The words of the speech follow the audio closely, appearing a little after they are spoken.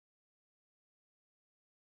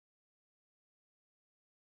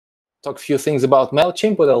talk a few things about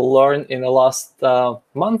Mailchimp, what I learned in the last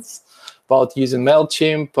months about using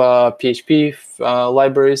Mailchimp, PHP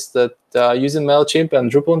libraries that using Mailchimp,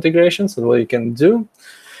 and Drupal integrations and what you can do.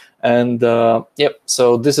 And yep,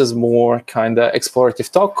 so this is more kind of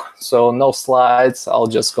explorative talk. So no slides. I'll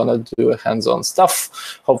just gonna do hands-on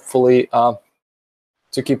stuff, hopefully,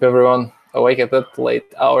 to keep everyone awake at that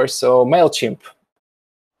late hour. So Mailchimp.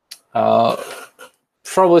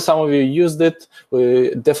 Probably some of you used it.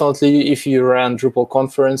 Definitely, if you ran Drupal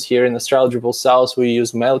conference here in Australia, Drupal South, we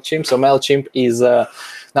use Mailchimp. So Mailchimp is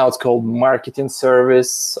now it's called marketing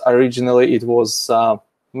service. Originally, it was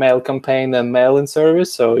mail campaign and mail-in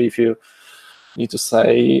service. So if you need to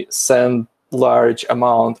say send large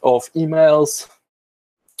amount of emails,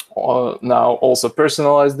 or now also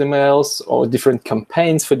personalized emails or different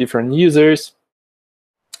campaigns for different users,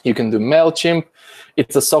 you can do Mailchimp.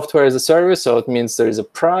 It's a software as a service, so it means there is a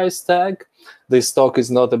price tag. This talk is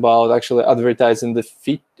not about actually advertising the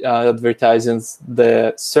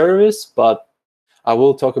service, but I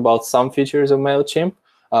will talk about some features of Mailchimp.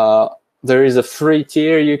 There is a free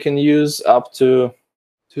tier you can use up to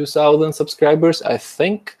 2,000 subscribers, I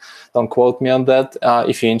think. Don't quote me on that.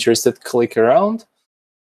 If you're interested, click around.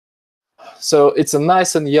 So it's a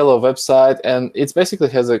nice and yellow website, and it basically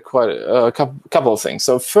has a couple of things.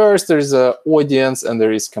 So first, there's an audience and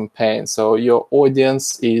there is campaign. So your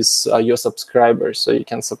audience is your subscribers. So you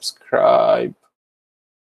can subscribe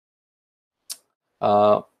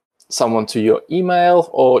someone to your email,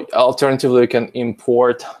 or alternatively, you can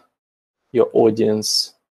import your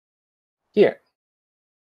audience here.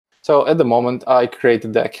 So at the moment, I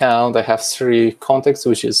created the account. I have 3 contacts,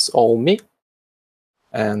 which is all me.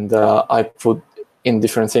 And I put in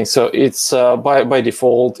different things. So it's by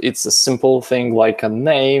default, it's a simple thing like a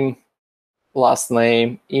name, last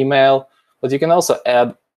name, email, but you can also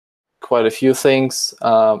add quite a few things.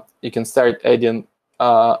 You can start adding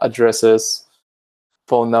addresses,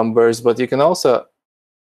 phone numbers, but you can also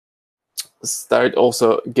start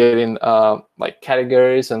getting like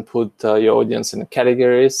categories and put your audience in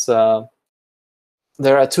categories.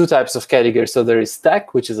 There are 2 types of categories. So there is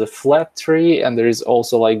stack, which is a flat tree, and there is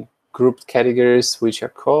also like grouped categories, which are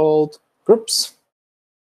called groups.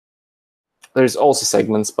 There's also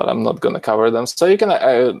segments, but I'm not going to cover them. So you can,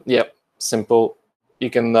 simple. You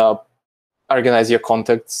can organize your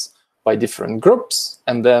contacts by different groups,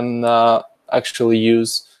 and then actually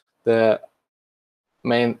use the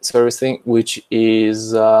main service thing, which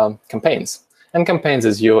is campaigns. And campaigns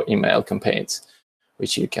is your email campaigns,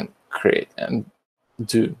 which you can create and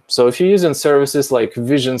do. So if you're using services like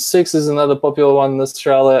Vision 6 is another popular one in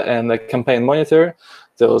Australia, and the Campaign Monitor,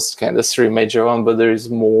 those kind of 3 major ones, but there is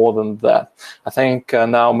more than that. I think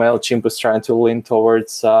now Mailchimp is trying to lean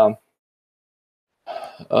towards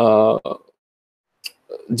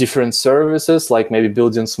different services, like maybe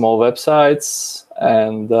building small websites,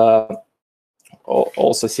 and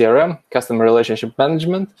also CRM, customer relationship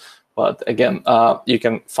management. But again, you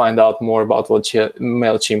can find out more about what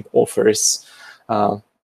Mailchimp offers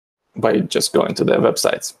by just going to their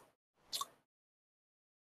websites.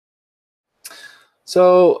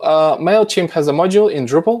 So Mailchimp has a module in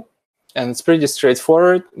Drupal, and it's pretty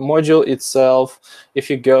straightforward. Module itself, if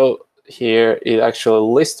you go here, it actually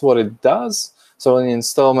lists what it does. So when you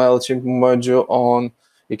install Mailchimp module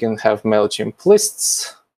you can have Mailchimp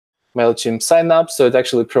lists, Mailchimp sign up. So it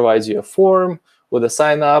actually provides you a form with a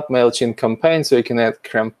sign up, Mailchimp campaign, so you can add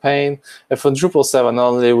campaign. And for Drupal 7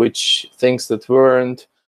 only, which things that weren't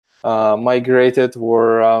migrated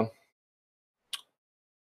were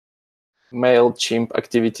Mailchimp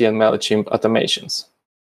activity and Mailchimp automations.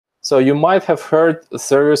 So you might have heard a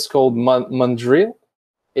service called Mandrill.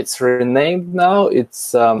 It's renamed now. It's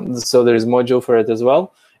so there is module for it as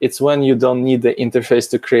well. It's when you don't need the interface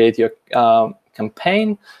to create your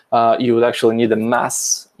campaign. You would actually need a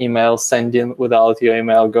mass email sending without your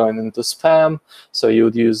email going into spam. So you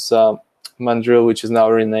would use Mandrill, which is now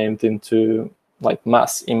renamed into like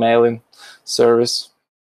mass emailing service.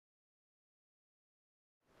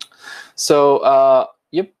 So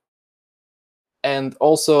yep, and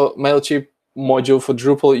also Mailchimp module for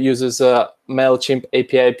Drupal uses a Mailchimp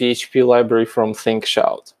API PHP library from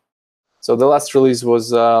ThinkShout. So the last release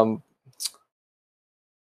was a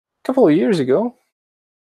couple of years ago,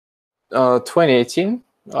 2018.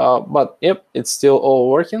 But yep, it's still all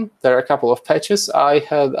working. There are a couple of patches. I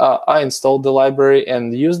installed the library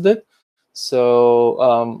and used it.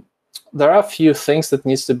 So there are a few things that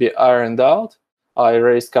needs to be ironed out. I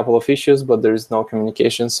raised a couple of issues, but there is no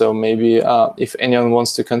communication. So maybe if anyone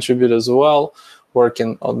wants to contribute as well,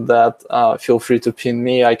 working on that, feel free to pin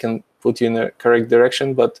me. I can put you in the correct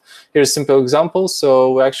direction. But here's a simple example.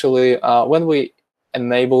 So we actually, when we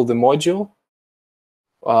enable the module,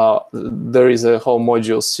 there is a whole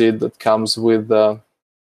module suite that comes with the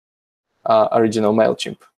original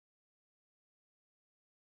Mailchimp.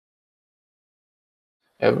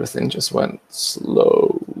 Everything just went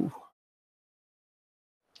slow.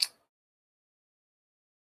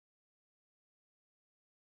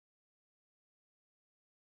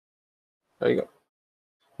 There you go.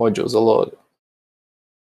 Modules a lot.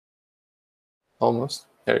 Almost.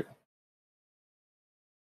 There you go.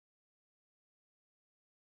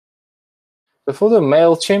 So for the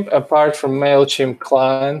Mailchimp, apart from Mailchimp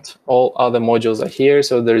client, all other modules are here.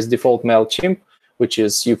 So there is default Mailchimp, which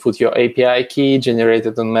is you put your API key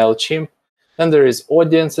generated on Mailchimp. Then there is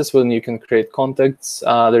audiences when you can create contacts.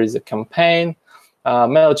 There is a campaign,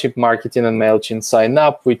 Mailchimp marketing, and Mailchimp sign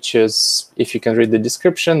up, which is, if you can read the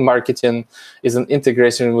description, marketing is an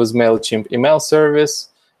integration with Mailchimp email service,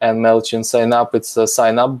 and Mailchimp sign up, it's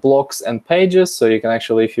sign up blocks and pages. So you can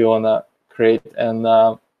actually, if you want to create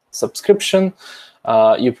an subscription,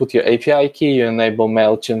 you put your API key, you enable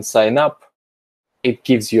Mailchimp sign up, it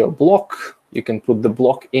gives you a block, you can put the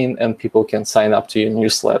block in and people can sign up to your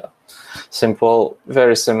newsletter. Simple,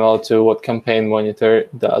 very similar to what Campaign Monitor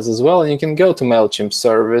does as well. And you can go to Mailchimp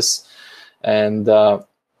service and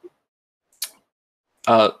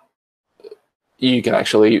you can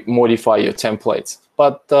actually modify your templates.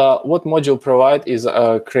 But what module provide is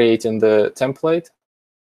creating the template.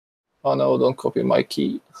 Oh no, don't copy my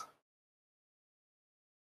key.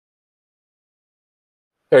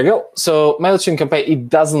 There you go. So Mailchimp campaign, it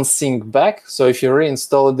doesn't sync back. So if you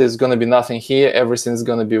reinstall it, there's going to be nothing here. Everything's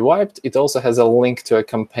going to be wiped. It also has a link to a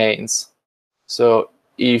campaigns. So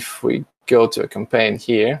if we go to a campaign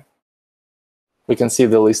here, we can see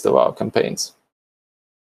the list of our campaigns,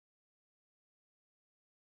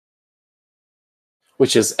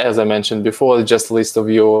 which is, as I mentioned before, just a list of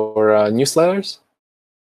your newsletters.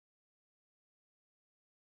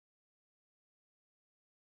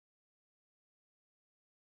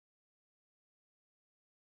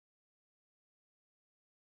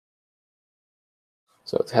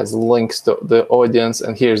 So it has links to the audience,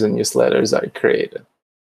 and here's the newsletters I created.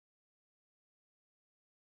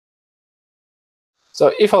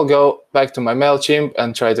 So if I'll go back to my Mailchimp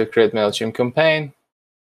and try to create Mailchimp campaign,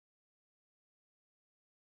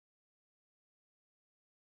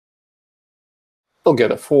 I'll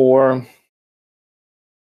get a form.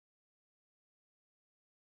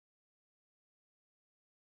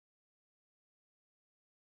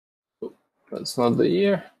 That's not the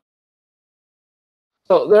year.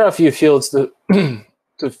 So there are a few fields to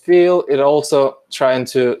to fill. It also trying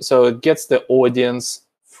to, so it gets the audience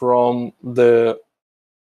from the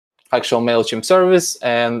actual Mailchimp service,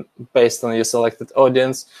 and based on your selected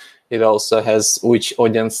audience, it also has which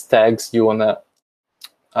audience tags you want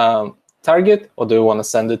to target, or do you want to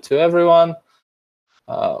send it to everyone.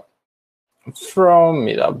 From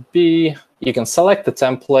Meetup B, you can select the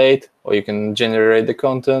template, or you can generate the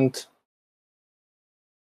content.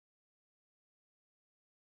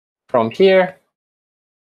 From here,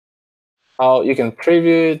 you can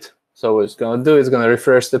preview it. So what it's going to do is going to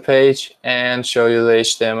refresh the page and show you the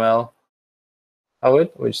HTML of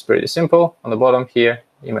it, which is pretty simple. On the bottom here,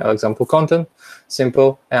 email example content,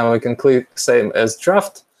 simple. And we can click save as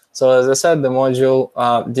draft. So as I said, the module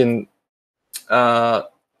didn't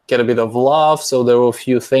get a bit of love. So there were a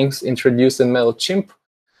few things introduced in Mailchimp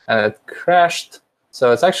and it crashed.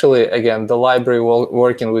 So it's actually, again, the library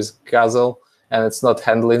working with Gazelle, and it's not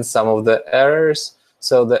handling some of the errors.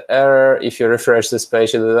 So the error, if you refresh this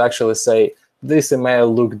page, it will actually say, this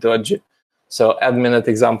email looked dodgy. So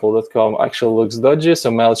admin@example.com actually looks dodgy. So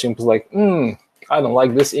Mailchimp is like, I don't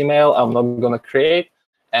like this email, I'm not going to create.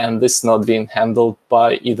 And this is not being handled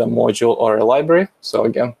by either module or a library. So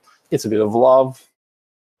again, it's a bit of love.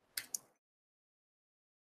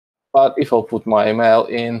 But if I'll put my email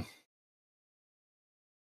in,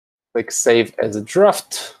 click save as a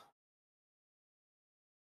draft,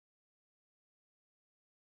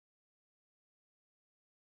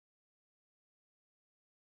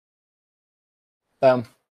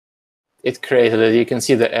 it created it. You can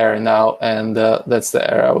see the error now, and that's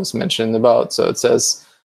the error I was mentioning about. So it says,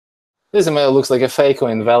 this email looks like a fake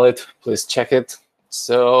or invalid. Please check it.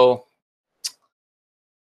 So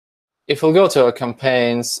if we'll go to our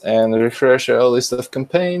campaigns and refresh our list of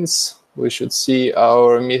campaigns, we should see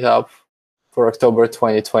our meetup for October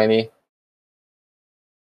 2020.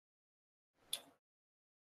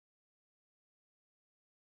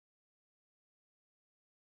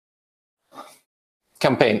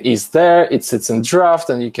 Campaign is there, it sits in draft,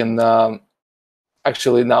 and you can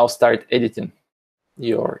actually now start editing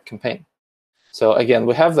your campaign. So again,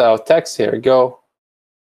 we have our text here. Go.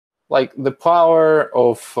 Like the power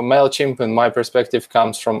of Mailchimp, in my perspective,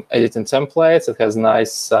 comes from editing templates. It has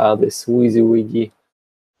nice this WYSIWYG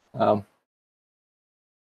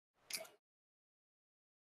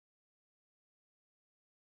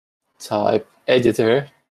type editor,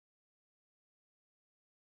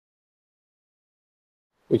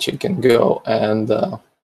 which you can go and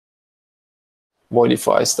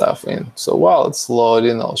modify stuff in. So while it's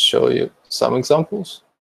loading, I'll show you some examples.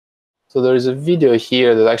 So there's a video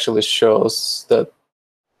here that actually shows that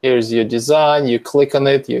here's your design. You click on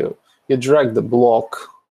it, you drag the block.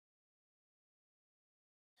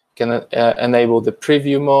 You can enable the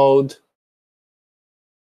preview mode.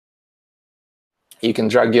 You can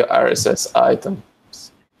drag your RSS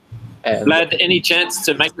items. And Vlad, any chance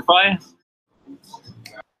to magnify?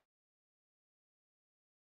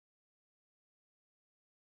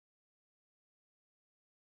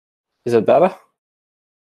 Is it better?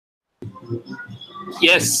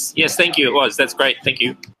 Yes, thank you. It was. That's great. Thank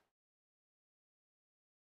you.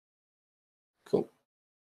 Cool.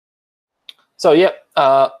 So yeah,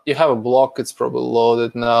 you have a block. It's probably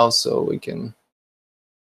loaded now, so we can.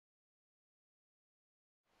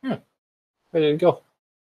 Where did it go?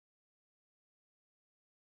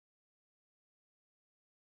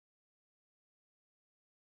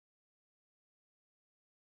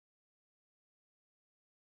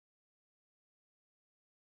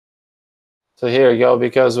 So here you go,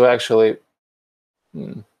 because we actually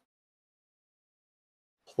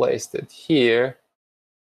placed it here.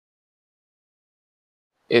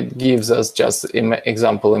 It gives us just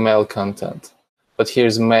example email content. But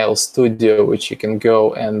here's Mail Studio, which you can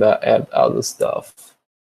go and add other stuff.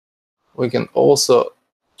 We can also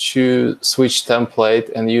switch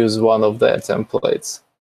template and use one of their templates.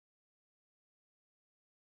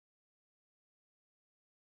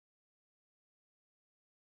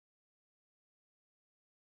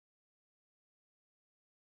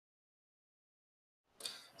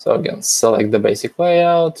 So again, select the basic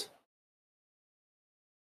layout.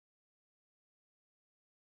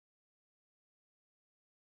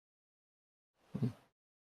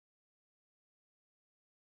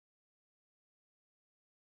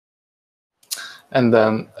 And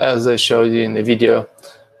then, as I showed you in the video,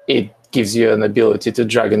 it gives you an ability to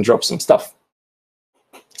drag and drop some stuff.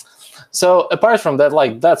 So apart from that,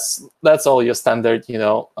 like that's all your standard. You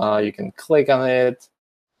know, you can click on it,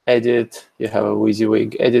 edit. You have a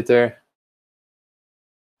WYSIWYG editor,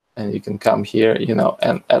 and you can come here, you know,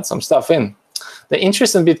 and add some stuff in. The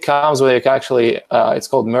interesting bit comes when you can actually, it's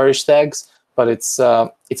called merge tags, but it's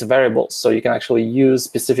variables. So you can actually use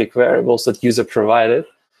specific variables that user provided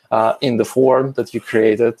in the form that you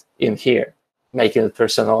created in here, making it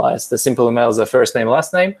personalized. The simple email is the first name,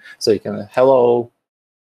 last name. So you can, hello,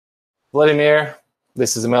 Vladimir,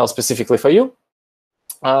 this is a mail specifically for you.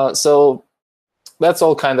 So that's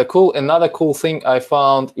all kind of cool. Another cool thing I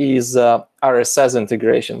found is RSS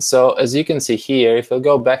integration. So as you can see here, if we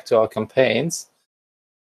go back to our campaigns,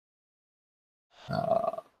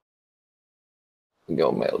 go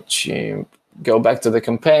Mailchimp, go back to the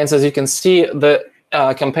campaigns. As you can see, the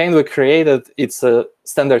campaign we created, it's a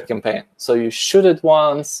standard campaign. So you shoot it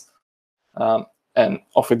once, and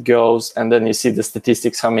off it goes. And then you see the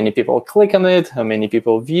statistics, how many people click on it, how many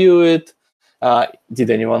people view it, did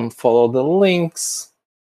anyone follow the links,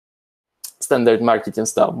 standard marketing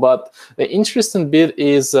stuff. But the interesting bit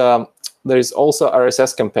is there is also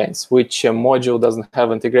RSS campaigns, which module doesn't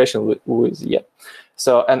have integration with yet.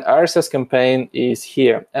 So an RSS campaign is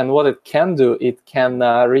here. And what it can do, it can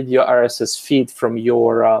read your RSS feed from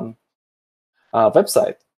your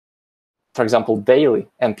website, for example, daily.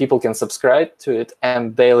 And people can subscribe to it.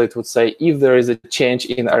 And daily it would say, if there is a change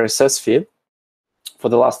in RSS feed for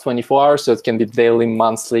the last 24 hours, so it can be daily,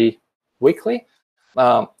 monthly, weekly,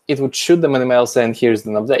 it would shoot them an email saying, here's the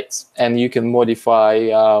updates. And you can modify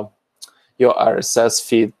your RSS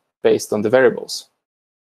feed based on the variables.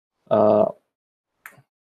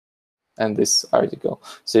 And this article.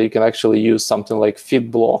 So you can actually use something like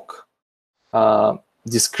feed block,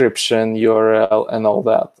 description, URL, and all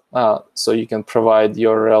that. So you can provide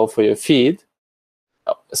URL for your feed,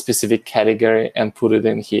 a specific category, and put it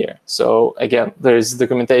in here. So again, there is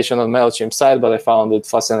documentation on Mailchimp side, but I found it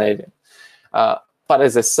fascinating. But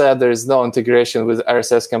as I said, there is no integration with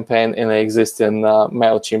RSS campaign in the existing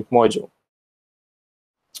Mailchimp module.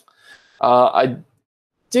 I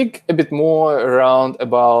dig a bit more around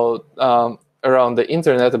the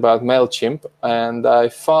internet about Mailchimp, and I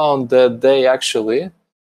found that they actually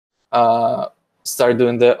start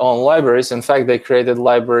doing their own libraries. In fact, they created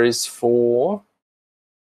libraries for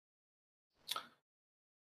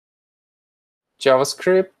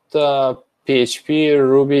JavaScript, PHP,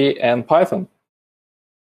 Ruby, and Python.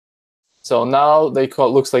 So now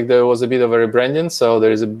looks like there was a bit of a rebranding. So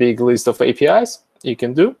there is a big list of APIs you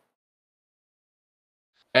can do.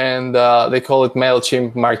 And they call it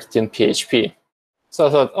Mailchimp Marketing PHP. So I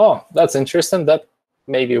thought, oh, that's interesting. That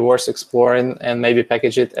may be worth exploring and maybe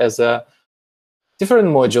package it as a different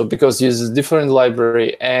module because it uses different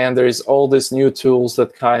library. And there is all these new tools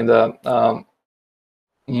that kind of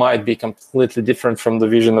might be completely different from the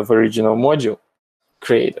vision of original module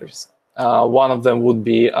creators. One of them would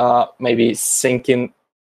be maybe syncing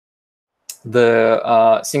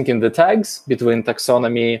the tags between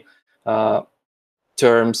taxonomy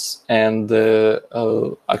terms and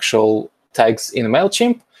the actual tags in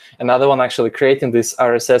Mailchimp. Another one actually creating this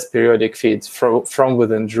RSS periodic feeds from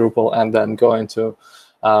within Drupal and then going to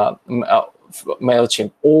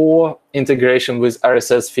Mailchimp, or integration with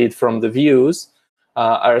RSS feed from the views.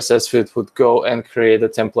 RSS feed would go and create a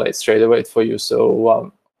template straight away for you,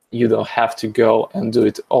 so you don't have to go and do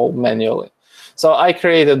it all manually. So I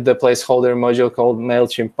created the placeholder module called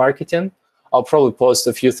Mailchimp Marketing. I'll probably post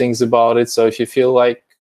a few things about it, so if you feel like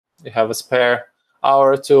you have a spare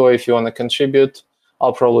hour or two, or if you want to contribute,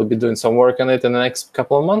 I'll probably be doing some work on it in the next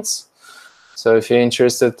couple of months. So if you're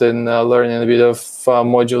interested in learning a bit of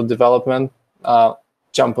module development,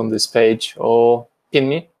 jump on this page or pin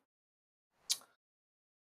me.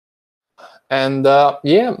 And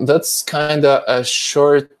yeah, that's kind of a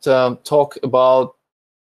short talk about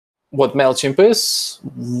what Mailchimp is,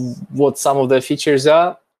 what some of the features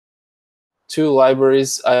are. 2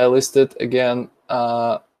 libraries I listed again.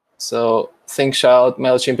 So ThinkCloud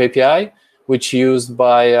Mailchimp API, which used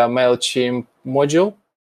by Mailchimp module.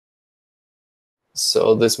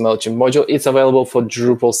 So this Mailchimp module, it's available for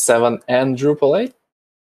Drupal 7 and Drupal 8.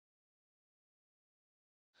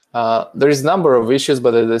 There is a number of issues,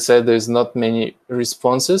 but as I said, there's not many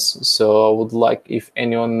responses. So I would like, if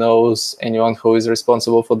anyone knows anyone who is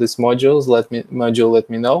responsible for these modules, let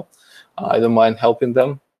me know. I don't mind helping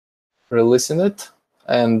them releasing it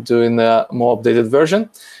and doing a more updated version.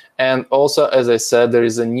 And also, as I said, there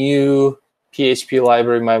is a new PHP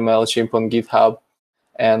library, my Mailchimp, on GitHub,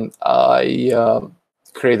 and I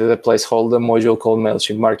created a placeholder module called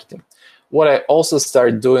Mailchimp Marketing. What I also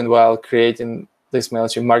started doing while creating this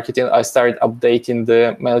Mailchimp Marketing, I started updating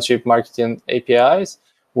the Mailchimp Marketing APIs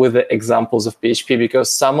with the examples of PHP,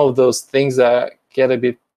 because some of those things get a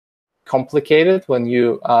bit complicated when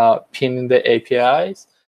you pin the APIs.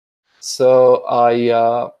 So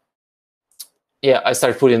I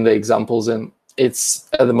started putting the examples in. It's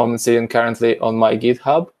at the moment sitting currently on my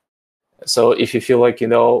GitHub. So if you feel like,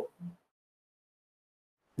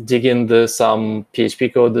 digging some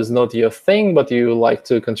PHP code is not your thing, but you like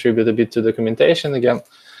to contribute a bit to documentation, again,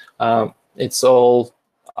 it's all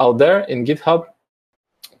out there in GitHub.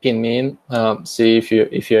 Pin me in, see if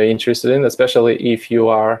you're interested in, especially if you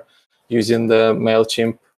are using the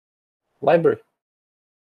Mailchimp library.